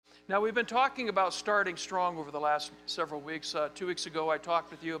Now, we've been talking about starting strong over the last several weeks. 2 weeks ago, I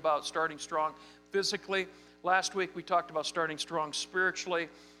talked with you about starting strong physically. Last week, we talked about starting strong spiritually.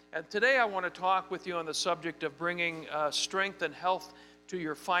 And today, I want to talk with you on the subject of bringing strength and health to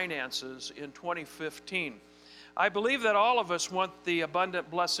your finances in 2015. I believe that all of us want the abundant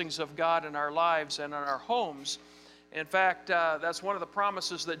blessings of God in our lives and in our homes. In fact, that's one of the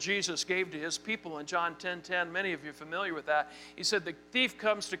promises that Jesus gave to his people in John 10:10. Many of you are familiar with that. He said, the thief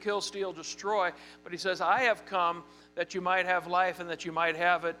comes to kill, steal, destroy. But he says, I have come that you might have life and that you might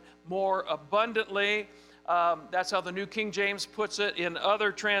have it more abundantly. That's how the New King James puts it. In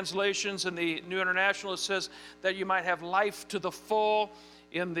other translations, in the New International, it says that you might have life to the full.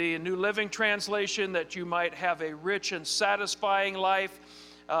 In the New Living Translation, that you might have a rich and satisfying life.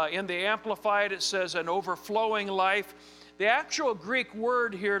 In the Amplified, it says an overflowing life. The actual Greek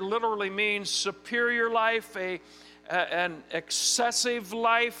word here literally means superior life, an excessive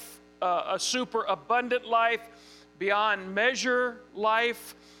life, a super abundant life, beyond measure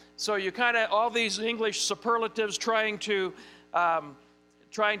life. So you kind of, all these English superlatives trying to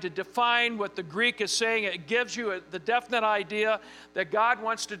define what the Greek is saying. It gives you the definite idea that God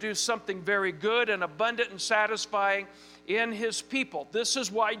wants to do something very good and abundant and satisfying in his people. This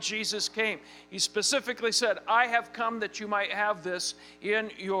is why Jesus came. He specifically said, I have come that you might have this in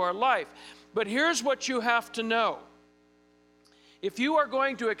your life. But here's what you have to know. If you are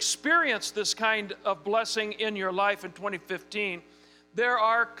going to experience this kind of blessing in your life in 2015, there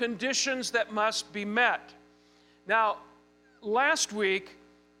are conditions that must be met. Now, last week,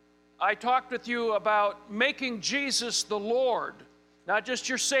 I talked with you about making Jesus the Lord, not just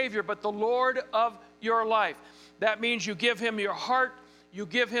your Savior, but the Lord of your life. That means you give him your heart, you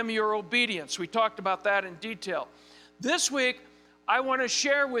give him your obedience. We talked about that in detail. This week, I want to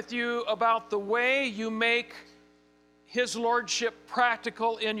share with you about the way you make his lordship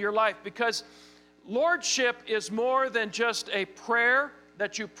practical in your life, because lordship is more than just a prayer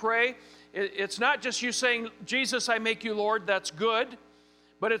that you pray. It's not just you saying, Jesus, I make you Lord, that's good.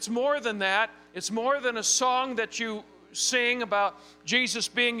 But it's more than that. It's more than a song that you sing about Jesus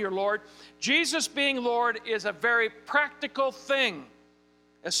being your Lord. Jesus being Lord is a very practical thing,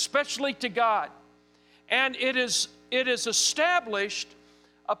 especially to God. And it is established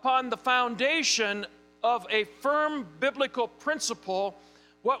upon the foundation of a firm biblical principle,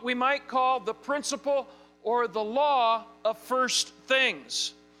 what we might call the principle or the law of first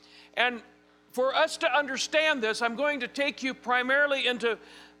things. And for us to understand this, I'm going to take you primarily into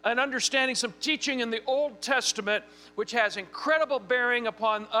an understanding, some teaching in the Old Testament, which has incredible bearing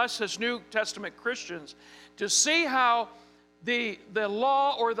upon us as New Testament Christians, to see how the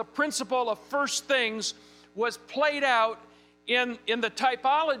law or the principle of first things was played out in the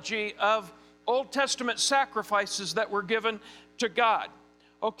typology of Old Testament sacrifices that were given to God.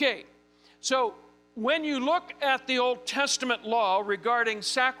 Okay, so when you look at the Old Testament law regarding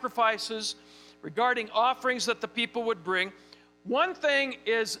sacrifices, regarding offerings that the people would bring, one thing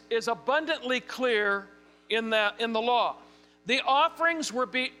is abundantly clear in the law. The offerings were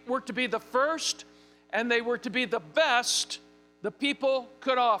to be the first, and they were to be the best the people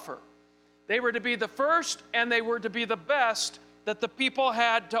could offer. They were to be the first, and they were to be the best that the people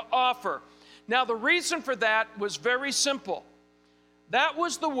had to offer. Now, the reason for that was very simple. That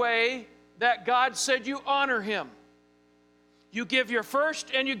was the way that God said you honor him. You give your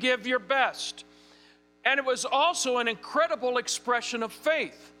first and you give your best. And it was also an incredible expression of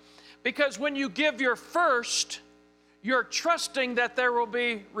faith, because when you give your first, you're trusting that there will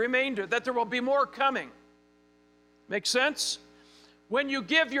be remainder, that there will be more coming. Make sense? When you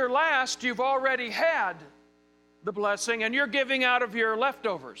give your last, you've already had the blessing and you're giving out of your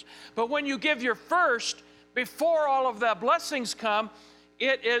leftovers. But when you give your first, before all of the blessings come,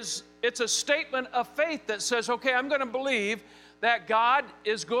 it's a statement of faith that says, okay, I'm going to believe that God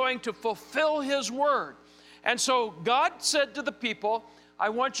is going to fulfill his word. And so God said to the people, I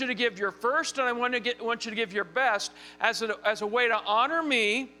want you to give your first and I want you to give your best as a way to honor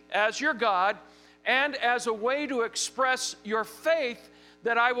me as your God and as a way to express your faith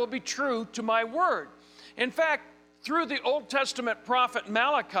that I will be true to my word. In fact, through the Old Testament prophet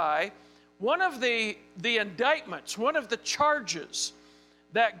Malachi, one of the indictments, one of the charges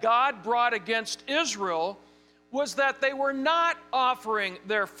that God brought against Israel was that they were not offering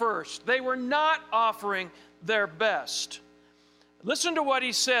their first. They were not offering their best. Listen to what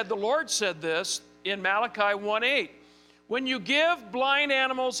he said. The Lord said this in Malachi 1:8. When you give blind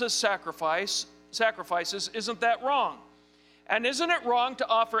animals as sacrifices, isn't that wrong? And isn't it wrong to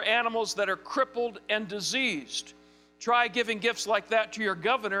offer animals that are crippled and diseased? Try giving gifts like that to your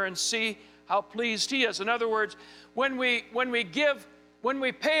governor and see how pleased he is. In other words, when we give when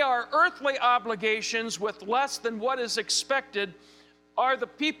we pay our earthly obligations with less than what is expected, are the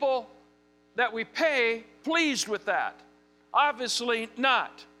people that we pay pleased with that? Obviously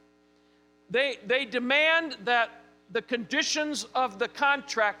not. They demand that the conditions of the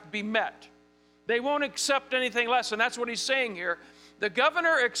contract be met. They won't accept anything less, and that's what he's saying here. The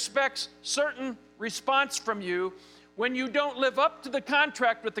governor expects certain response from you. When you don't live up to the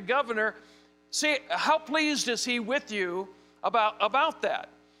contract with the governor, see, how pleased is he with you about that?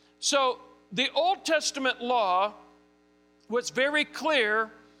 So the Old Testament law was very clear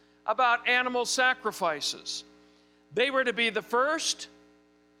about animal sacrifices. They were to be the first,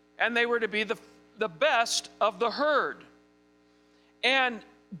 and they were to be the best of the herd. And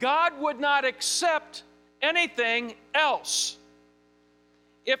God would not accept anything else.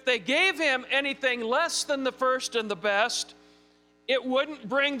 If they gave him anything less than the first and the best, it wouldn't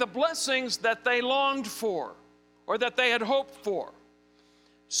bring the blessings that they longed for or that they had hoped for.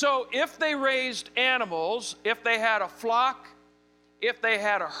 So if they raised animals, if they had a flock, if they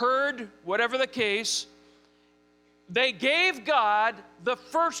had a herd, whatever the case, they gave God the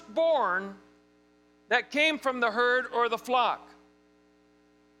firstborn that came from the herd or the flock.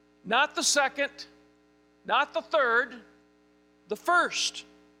 Not the second, not the third, the first.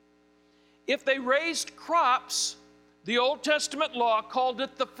 If they raised crops, the Old Testament law called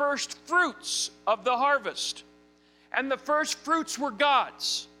it the first fruits of the harvest. And the first fruits were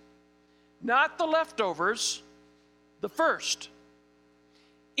God's, not the leftovers, the first.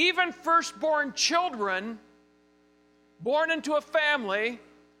 Even firstborn children born into a family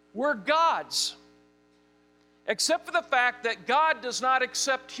were God's, except for the fact that God does not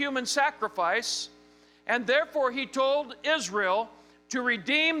accept human sacrifice, and therefore he told Israel to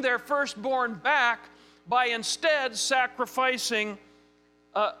redeem their firstborn back by instead sacrificing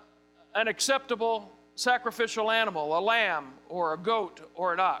an acceptable sacrificial animal, a lamb or a goat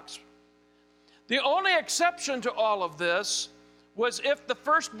or an ox. The only exception to all of this was if the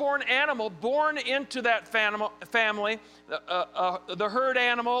firstborn animal born into that family, the herd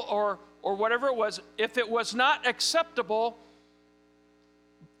animal or whatever it was, if it was not acceptable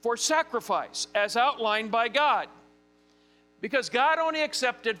for sacrifice as outlined by God. Because God only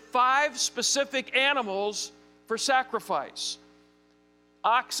accepted 5 specific animals for sacrifice: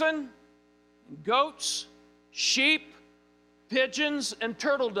 oxen, goats, sheep, pigeons, and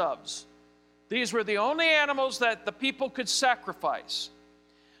turtle doves. These were the only animals that the people could sacrifice.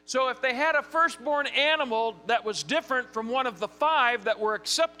 So if they had a firstborn animal that was different from one of the 5 that were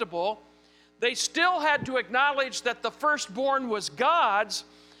acceptable, they still had to acknowledge that the firstborn was God's,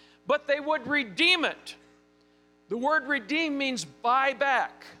 but they would redeem it. The word redeem means buy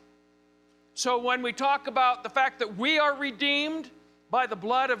back. So when we talk about the fact that we are redeemed by the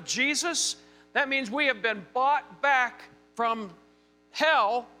blood of Jesus, that means we have been bought back from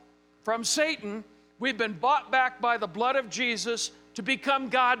hell, from Satan. We've been bought back by the blood of Jesus to become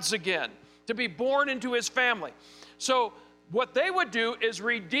God's again, to be born into his family. So what they would do is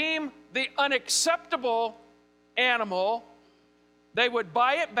redeem the unacceptable animal. They would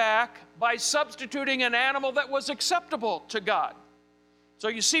buy it back by substituting an animal that was acceptable to God. So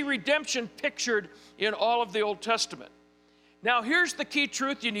you see redemption pictured in all of the Old Testament. Now here's the key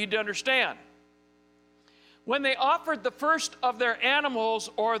truth you need to understand. When they offered the first of their animals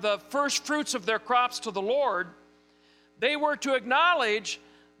or the first fruits of their crops to the Lord, they were to acknowledge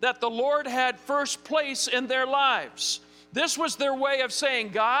that the Lord had first place in their lives. This was their way of saying,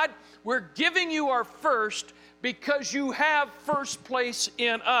 God, we're giving you our first because you have first place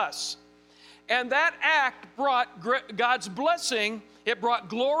in us. And that act brought God's blessing, it brought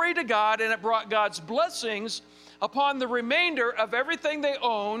glory to God, and it brought God's blessings upon the remainder of everything they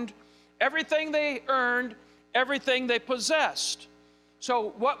owned, everything they earned, everything they possessed.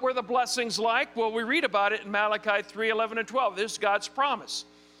 So what were the blessings like? Well, we read about it in Malachi 3:11 and 12. This is God's promise.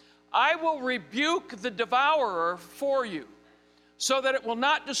 I will rebuke the devourer for you, so that it will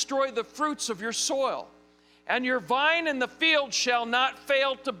not destroy the fruits of your soil. And your vine in the field shall not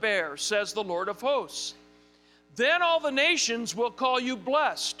fail to bear, says the Lord of hosts. Then all the nations will call you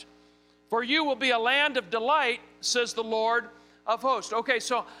blessed, for you will be a land of delight, says the Lord of hosts. Okay,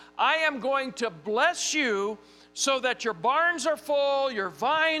 so I am going to bless you so that your barns are full, your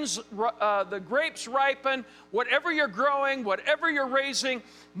vines, the grapes ripen, whatever you're growing, whatever you're raising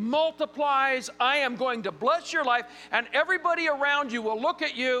multiplies. I am going to bless your life, and everybody around you will look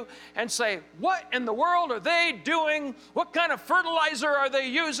at you and say, what in the world are they doing? What kind of fertilizer are they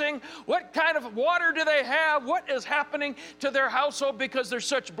using? What kind of water do they have? What is happening to their household because there's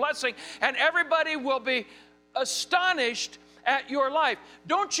such blessing? And everybody will be astonished at your life.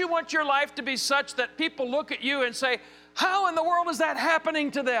 Don't you want your life to be such that people look at you and say, How in the world is that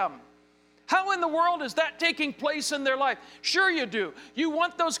happening to them? How in the world is that taking place in their life? Sure you do. You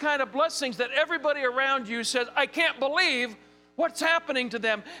want those kind of blessings that everybody around you says, I can't believe what's happening to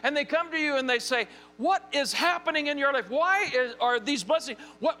them. And they come to you and they say, what is happening in your life? Are these blessings?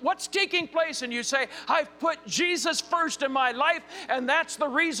 What's taking place? And you say, I've put Jesus first in my life, and that's the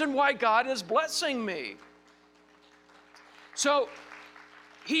reason why God is blessing me. So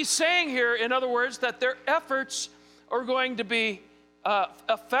he's saying here, in other words, that their efforts are going to be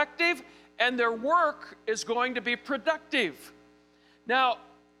effective, and their work is going to be productive. Now,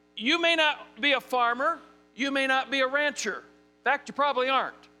 you may not be a farmer, you may not be a rancher. In fact, you probably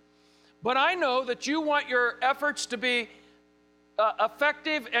aren't. But I know that you want your efforts to be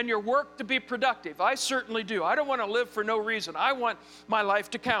effective and your work to be productive. I certainly do. I don't want to live for no reason. I want my life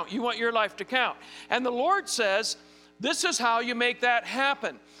to count. You want your life to count. And the Lord says, this is how you make that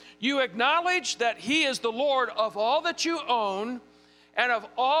happen. You acknowledge that He is the Lord of all that you own and of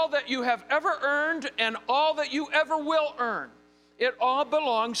all that you have ever earned and all that you ever will earn. It all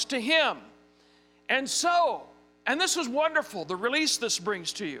belongs to Him. And so, and this is wonderful, the release this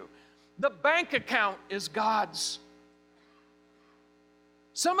brings to you. The bank account is God's.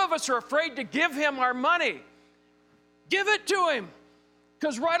 Some of us are afraid to give Him our money. Give it to Him.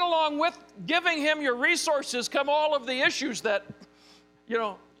 Because right along with giving Him your resources come all of the issues that,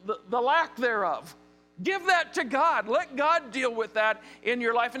 the lack thereof. Give that to God. Let God deal with that in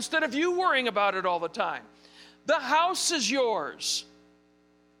your life instead of you worrying about it all the time. The house is yours.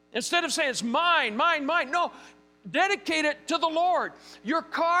 Instead of saying it's mine, mine, mine. No, dedicate it to the Lord. Your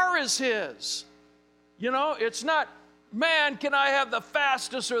car is His. It's not, man, can I have the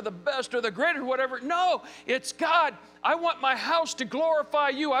fastest or the best or the greatest or whatever. No, it's God. I want my house to glorify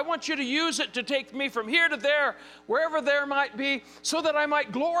You. I want You to use it to take me from here to there, wherever there might be, so that I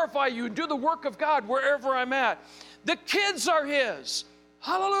might glorify You and do the work of God wherever I'm at. The kids are His.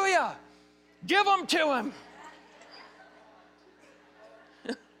 Hallelujah. Give them to Him.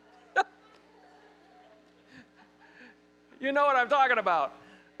 You know what I'm talking about.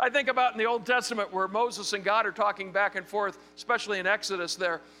 I think about in the Old Testament where Moses and God are talking back and forth, especially in Exodus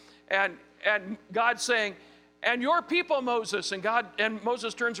there, and God saying, and your people, Moses, and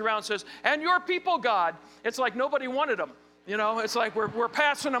Moses turns around and says, and your people, God. It's like nobody wanted them. It's like we're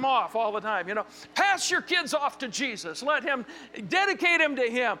passing them off all the time. Pass your kids off to Jesus. Let Him, dedicate them to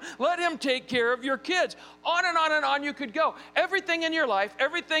Him. Let Him take care of your kids. On and on and on you could go. Everything in your life,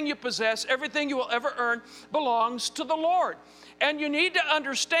 everything you possess, everything you will ever earn belongs to the Lord. And you need to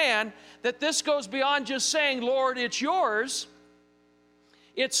understand that this goes beyond just saying, Lord, it's yours.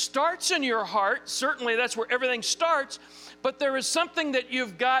 It starts in your heart. Certainly that's where everything starts. But there is something that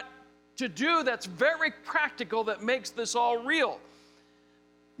you've got to do that's very practical that makes this all real.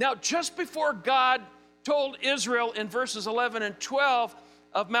 Now, just before God told Israel in verses 11 and 12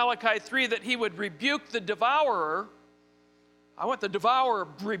 of Malachi 3 that He would rebuke the devourer, I want the devourer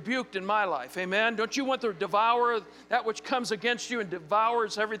rebuked in my life, amen? Don't you want the devourer, that which comes against you and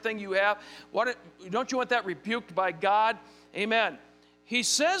devours everything you have? Don't you want that rebuked by God? Amen. He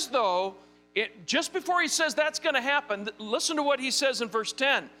says, though, just before He says that's going to happen, listen to what He says in verse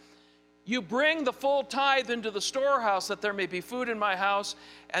 10. You bring the full tithe into the storehouse that there may be food in my house,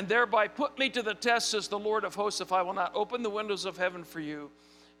 and thereby put me to the test, says the Lord of hosts, if I will not open the windows of heaven for you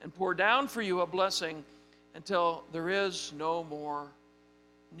and pour down for you a blessing until there is no more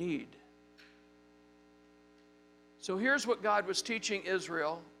need. So here's what God was teaching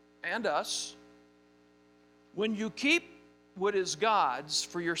Israel and us. When you keep what is God's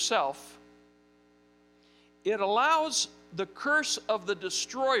for yourself, it allows the curse of the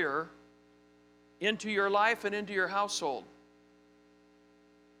destroyer into your life and into your household.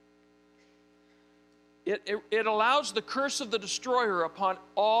 It allows the curse of the destroyer upon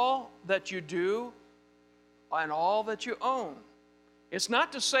all that you do and all that you own. It's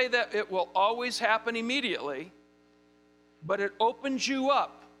not to say that it will always happen immediately, but it opens you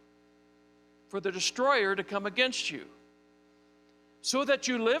up for the destroyer to come against you. So that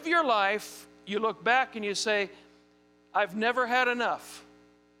you live your life, you look back and you say, I've never had enough.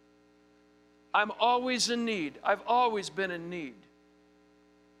 I'm always in need. I've always been in need.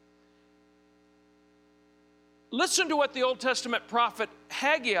 Listen to what the Old Testament prophet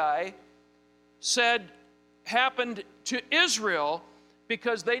Haggai said happened to Israel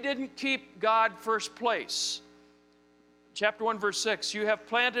because they didn't keep God first place. Chapter 1, verse 6, you have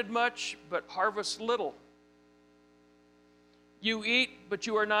planted much, but harvest little. You eat, but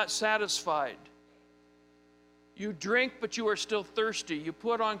you are not satisfied. You drink, but you are still thirsty. You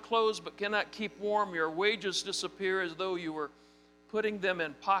put on clothes, but cannot keep warm. Your wages disappear as though you were putting them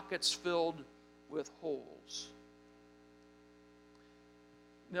in pockets filled with holes.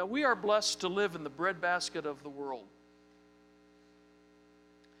 Now, we are blessed to live in the breadbasket of the world.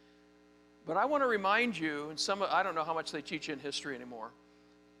 But I want to remind you, and I don't know how much they teach you in history anymore,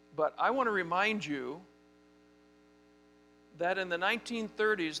 but I want to remind you that in the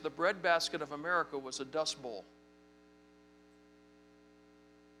 1930s, the breadbasket of America was a dust bowl.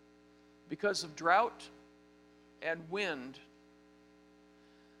 Because of drought and wind,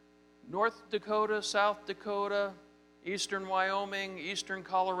 North Dakota, South Dakota, eastern Wyoming, eastern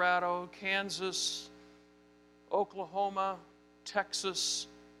Colorado, Kansas, Oklahoma, Texas,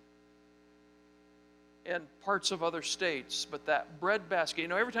 and parts of other states. But that breadbasket,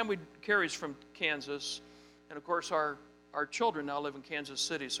 every time we carries from Kansas, and of course our children now live in Kansas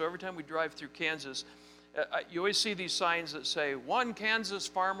City, so every time we drive through Kansas, you always see these signs that say, one Kansas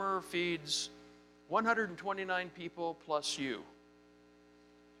farmer feeds 129 people plus you.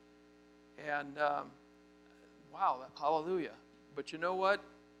 And wow, hallelujah. But you know what?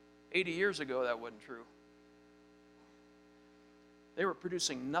 80 years ago, that wasn't true. They were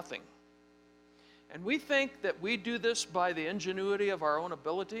producing nothing. And we think that we do this by the ingenuity of our own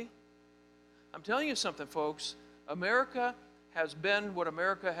ability. I'm telling you something, folks. America has been what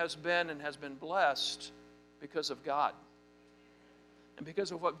America has been and has been blessed because of God. And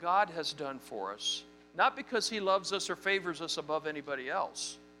because of what God has done for us. Not because He loves us or favors us above anybody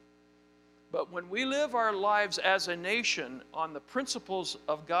else. But when we live our lives as a nation on the principles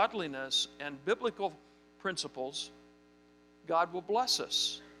of godliness and biblical principles, God will bless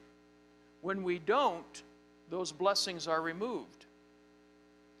us. When we don't, those blessings are removed.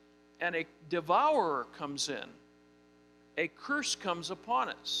 And a devourer comes in. A curse comes upon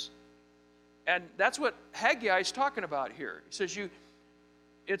us. And that's what Haggai is talking about here. He says,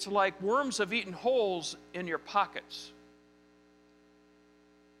 it's like worms have eaten holes in your pockets.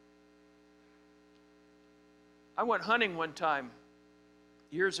 I went hunting one time,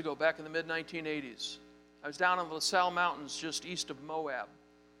 years ago, back in the mid-1980s. I was down in the LaSalle Mountains, just east of Moab.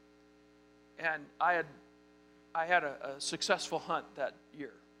 And I had a successful hunt that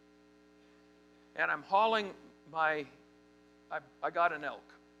year. And I'm hauling I got an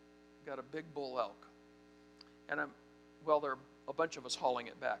elk. Got a big bull elk. And there are a bunch of us hauling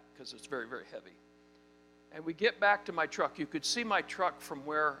it back because it's very, very heavy. And we get back to my truck. You could see my truck from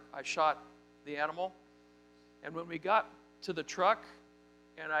where I shot the animal. And when we got to the truck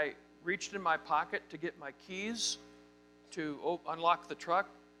and I reached in my pocket to get my keys to unlock the truck,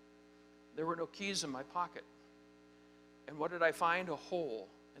 there were no keys in my pocket. And what did I find? A hole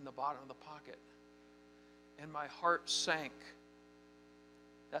in the bottom of the pocket. And my heart sank.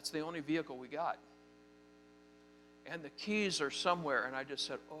 That's the only vehicle we got. And the keys are somewhere. And I just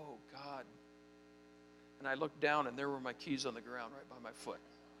said, oh, God. And I looked down, and there were my keys on the ground right by my foot.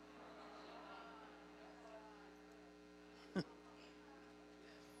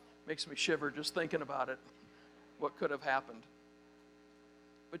 Makes me shiver just thinking about it, what could have happened.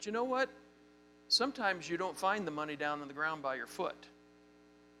 But you know what? Sometimes you don't find the money down on the ground by your foot.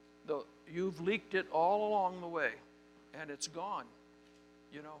 Though you've leaked it all along the way, and it's gone.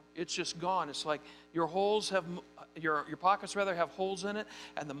 It's just gone. It's like your pockets rather have holes in it,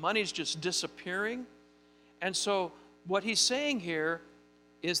 and the money's just disappearing. And so what he's saying here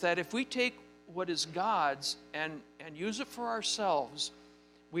is that if we take what is God's and use it for ourselves,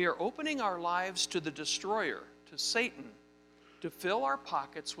 we are opening our lives to the destroyer, to Satan, to fill our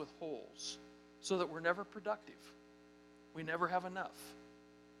pockets with holes so that we're never productive. We never have enough.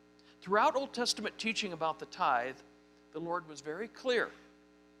 Throughout Old Testament teaching about the tithe, the Lord was very clear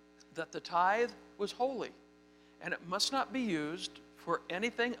that the tithe was holy and it must not be used for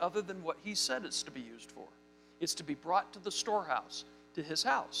anything other than what He said it's to be used for. It's to be brought to the storehouse, to His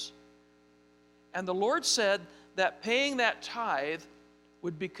house. And the Lord said that paying that tithe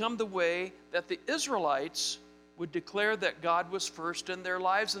would become the way that the Israelites would declare that God was first in their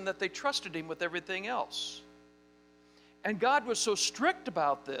lives and that they trusted Him with everything else. And God was so strict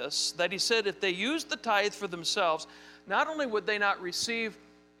about this that He said if they used the tithe for themselves, not only would they not receive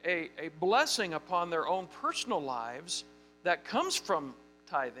a blessing upon their own personal lives that comes from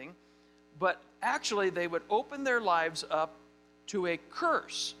tithing, but actually they would open their lives up to a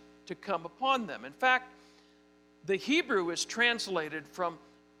curse to come upon them. In fact, the Hebrew is translated from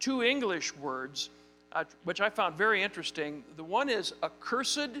two English words, which I found very interesting. The one is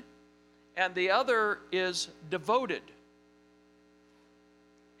accursed, and the other is devoted.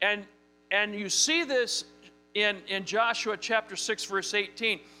 And you see this in Joshua chapter 6, verse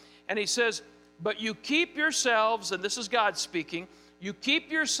 18. And he says, but you keep yourselves, and this is God speaking, you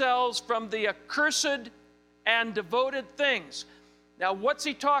keep yourselves from the accursed and devoted things. Now, what's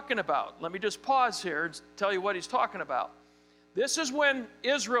he talking about? Let me just pause here and tell you what he's talking about. This is when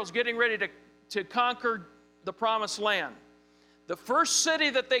Israel's getting ready to conquer the promised land. The first city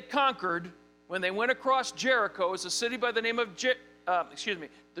that they conquered when they went across Jericho is a city by the name of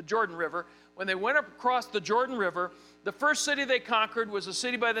the Jordan River. When they went across the Jordan River, the first city they conquered was a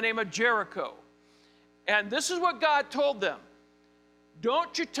city by the name of Jericho. And this is what God told them.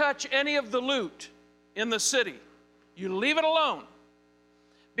 Don't you touch any of the loot in the city. You leave it alone.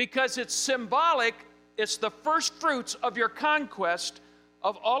 Because it's symbolic, it's the first fruits of your conquest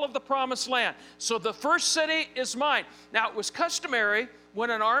of all of the promised land. So the first city is mine. Now, it was customary when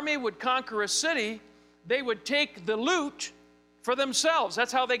an army would conquer a city, they would take the loot for themselves.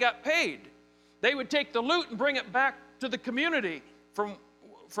 That's how they got paid. They would take the loot and bring it back to the community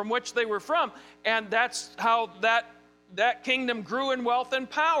from which they were from. And that's how that kingdom grew in wealth and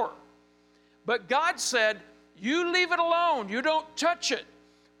power. But God said, you leave it alone. You don't touch it.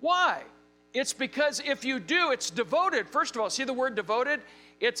 Why? It's because if you do, it's devoted. First of all, see the word devoted?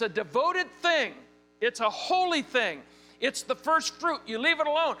 It's a devoted thing. It's a holy thing. It's the first fruit. You leave it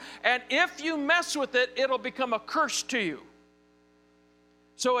alone. And if you mess with it, it'll become a curse to you.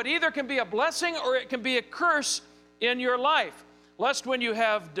 So it either can be a blessing or it can be a curse in your life. Lest when you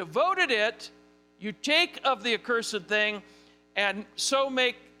have devoted it, you take of the accursed thing and so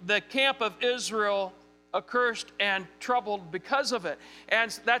make the camp of Israel accursed and troubled because of it.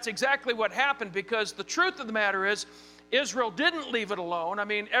 And that's exactly what happened, because the truth of the matter is Israel didn't leave it alone. I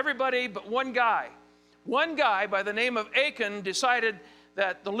mean, everybody but one guy by the name of Achan decided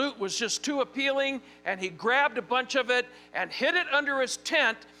that the loot was just too appealing, and he grabbed a bunch of it and hid it under his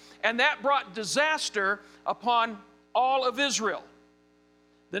tent, and that brought disaster upon all of Israel.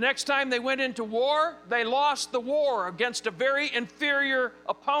 The next time they went into war, they lost the war against a very inferior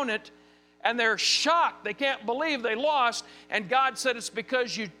opponent, and they're shocked. They can't believe they lost, and God said it's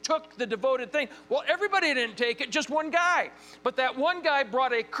because you took the devoted thing. Well, everybody didn't take it, just one guy. But that one guy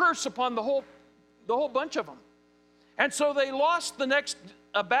brought a curse upon the whole bunch of them. And so they lost the next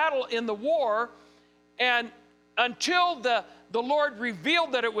battle in the war, and until the Lord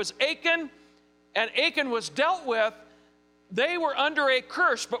revealed that it was Achan, and Achan was dealt with, they were under a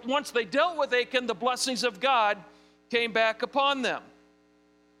curse. But once they dealt with Achan, the blessings of God came back upon them.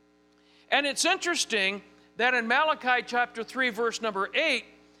 And it's interesting that in Malachi chapter 3, verse number 8,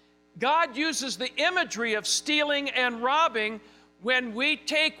 God uses the imagery of stealing and robbing when we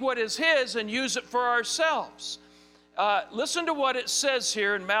take what is His and use it for ourselves. Listen to what it says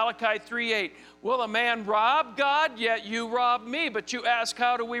here in Malachi 3:8. Will a man rob God? Yet you rob me. But you ask,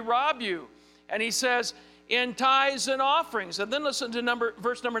 how do we rob you? And He says, in tithes and offerings. And then listen to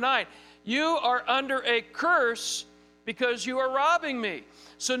verse number 9. You are under a curse because you are robbing me.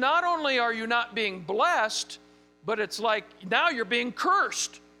 So not only are you not being blessed, but it's like now you're being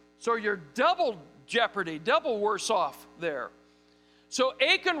cursed. So you're double jeopardy, double worse off there. So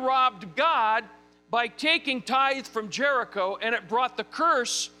Achan robbed God by taking tithe from Jericho, and it brought the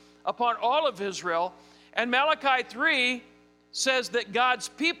curse upon all of Israel. And Malachi 3 says that God's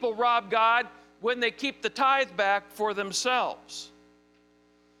people rob God when they keep the tithe back for themselves.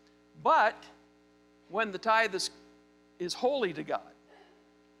 But when the tithe is holy to God,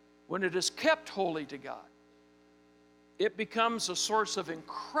 when it is kept holy to God, it becomes a source of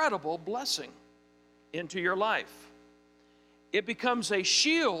incredible blessing into your life. It becomes a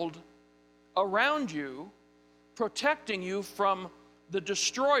shield around you, protecting you from the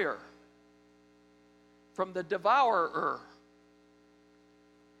destroyer, from the devourer.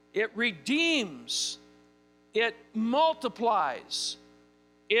 It redeems, it multiplies,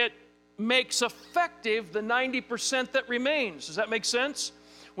 it makes effective the 90% that remains. Does that make sense?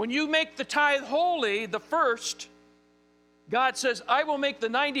 When you make the tithe holy, the first, God says, I will make the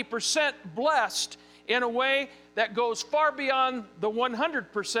 90% blessed in a way that goes far beyond the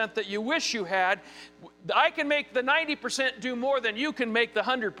 100% that you wish you had. I can make the 90% do more than you can make the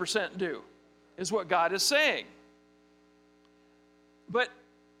 100% do, is what God is saying. But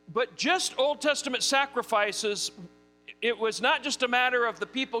just Old Testament sacrifices, it was not just a matter of the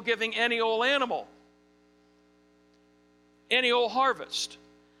people giving any old animal, any old harvest.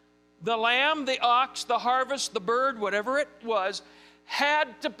 The lamb, the ox, the harvest, the bird, whatever it was,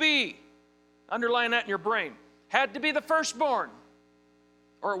 had to be, underline that in your brain, had to be the firstborn,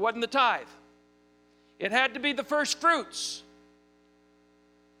 or it wasn't the tithe. It had to be the first fruits.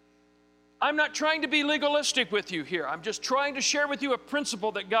 I'm not trying to be legalistic with you here. I'm just trying to share with you a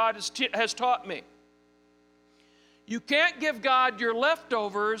principle that God has taught me. You can't give God your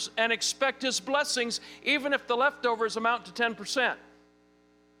leftovers and expect His blessings, even if the leftovers amount to 10%.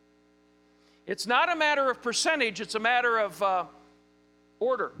 It's not a matter of percentage, it's a matter of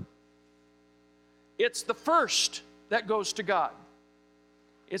order. It's the first that goes to God.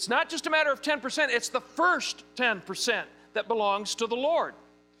 It's not just a matter of 10%, it's the first 10% that belongs to the Lord.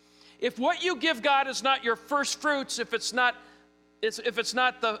 If what you give God is not your first fruits, if it's not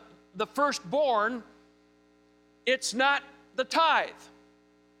the firstborn, it's not the tithe.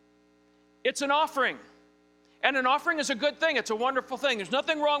 It's an offering. And an offering is a good thing. It's a wonderful thing. There's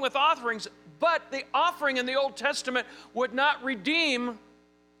nothing wrong with offerings, but the offering in the Old Testament would not redeem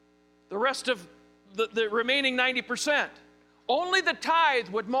the rest of the remaining 90%. Only the tithe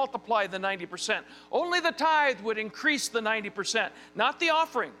would multiply the 90%. Only the tithe would increase the 90%, not the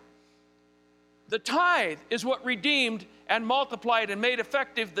offering. The tithe is what redeemed and multiplied and made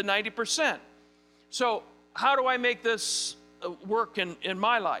effective the 90%. So how do I make this work in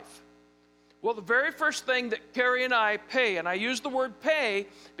my life? Well, the very first thing that Carrie and I pay, and I use the word pay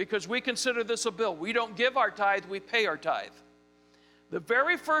because we consider this a bill. We don't give our tithe, we pay our tithe. The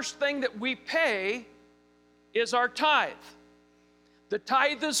very first thing that we pay is our tithe. The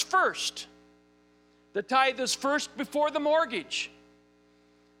tithe is first. The tithe is first before the mortgage.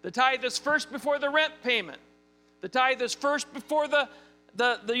 The tithe is first before the rent payment. The tithe is first before the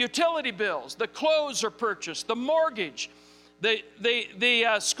utility bills. The clothes are purchased, the mortgage,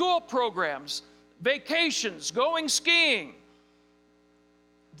 the school programs, vacations, going skiing,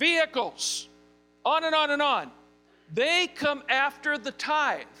 vehicles, on and on and on. They come after the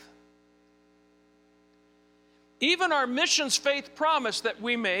tithe. Even our missions faith promise that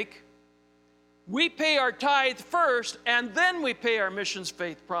we make, we pay our tithe first and then we pay our missions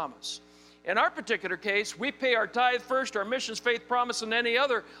faith promise. In our particular case, we pay our tithe first, our missions faith promise, and any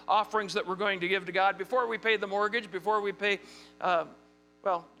other offerings that we're going to give to God before we pay the mortgage, before we pay,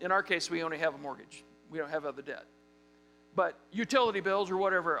 well, in our case, we only have a mortgage. We don't have other debt. But utility bills or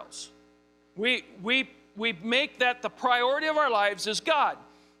whatever else. We make that the priority of our lives is God.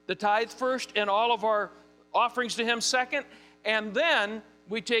 The tithe first and all of our offerings to Him second, and then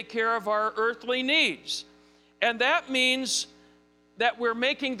we take care of our earthly needs. And that means that we're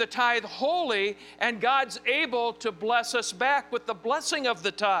making the tithe holy, and God's able to bless us back with the blessing of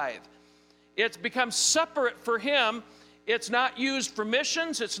the tithe. It's become separate for Him. It's not used for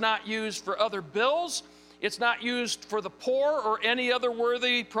missions. It's not used for other bills. It's not used for the poor or any other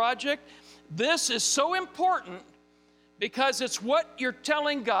worthy project. This is so important because it's what you're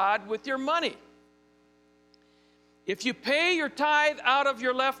telling God with your money. If you pay your tithe out of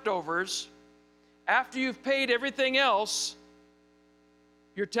your leftovers, after you've paid everything else,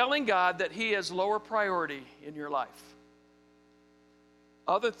 you're telling God that He has lower priority in your life.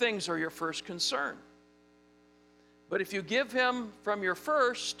 Other things are your first concern. But if you give Him from your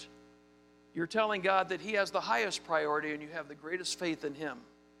first, you're telling God that He has the highest priority and you have the greatest faith in Him.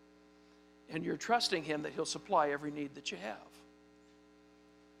 And you're trusting Him that He'll supply every need that you have.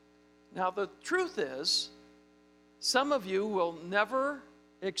 Now, the truth is, some of you will never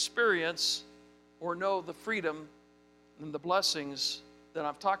experience or know the freedom and the blessings that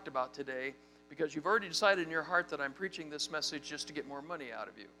I've talked about today because you've already decided in your heart that I'm preaching this message just to get more money out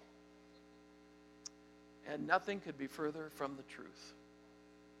of you. And nothing could be further from the truth.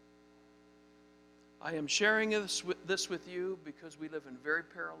 I am sharing this with you because we live in very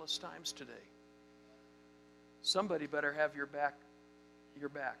perilous times today. Somebody better have your back.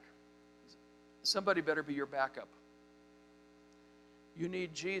 Somebody better be your backup. You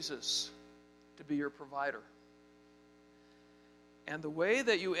need Jesus to be your provider. And the way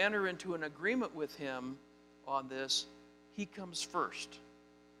that you enter into an agreement with Him on this, He comes first.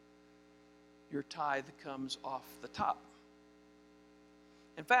 Your tithe comes off the top.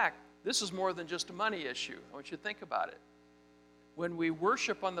 In fact, this is more than just a money issue. I want you to think about it. When we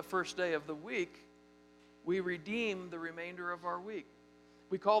worship on the first day of the week, we redeem the remainder of our week.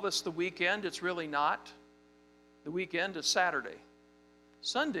 We call this the weekend. It's really not. The weekend is Saturday.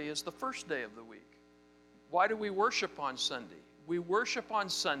 Sunday is the first day of the week. Why do we worship on Sunday? We worship on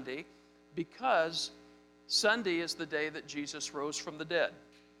Sunday because Sunday is the day that Jesus rose from the dead.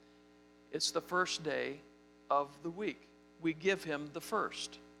 It's the first day of the week. We give Him the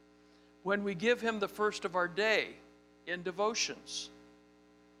first. When we give Him the first of our day in devotions,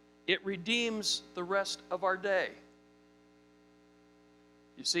 it redeems the rest of our day.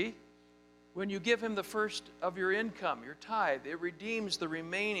 You see? When you give Him the first of your income, your tithe, it redeems the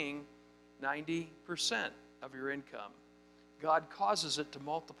remaining 90% of your income. God causes it to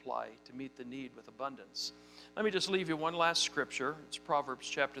multiply to meet the need with abundance. Let me just leave you one last scripture. It's Proverbs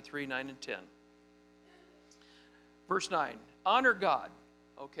chapter 3, 9 and 10. Verse 9, honor God.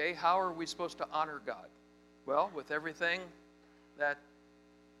 Okay, how are we supposed to honor God? Well, with everything that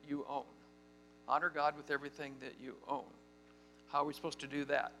you own. Honor God with everything that you own. How are we supposed to do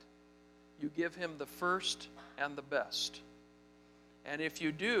that? you give him the first and the best. And if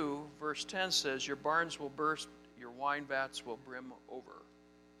you do, verse 10 says, your barns will burst, your wine vats will brim over.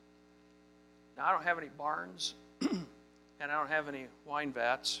 Now, I don't have any barns, and I don't have any wine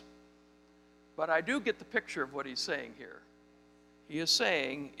vats, but I do get the picture of what he's saying here. He is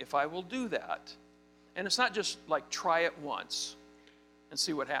saying, if I will do that, and it's not just like try it once and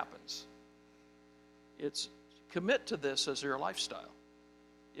see what happens. It's commit to this as your lifestyle.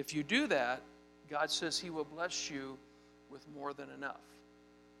 If you do that, God says he will bless you with more than enough.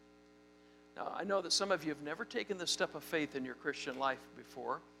 Now, I know that some of you have never taken this step of faith in your Christian life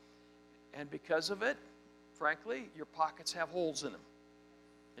before, and because of it, frankly, your pockets have holes in them.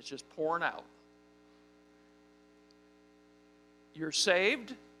 It's just pouring out. You're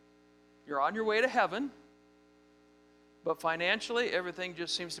saved, you're on your way to heaven, but financially, everything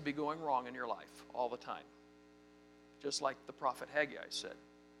just seems to be going wrong in your life all the time, just like the prophet Haggai said.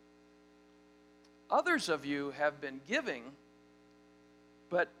 Others of you have been giving,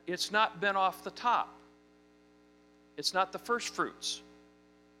 but it's not been off the top. It's not the first fruits.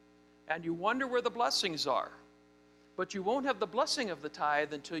 And you wonder where the blessings are. But you won't have the blessing of the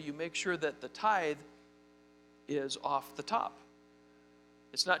tithe until you make sure that the tithe is off the top.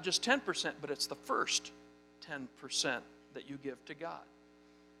 It's not just 10%, but it's the first 10% that you give to God.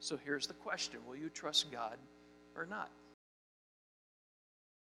 So here's the question. Will you trust God or not?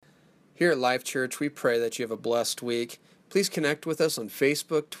 Here at Life Church, we pray that you have a blessed week. Please connect with us on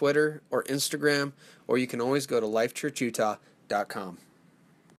Facebook, Twitter, or Instagram, or you can always go to lifechurchutah.com.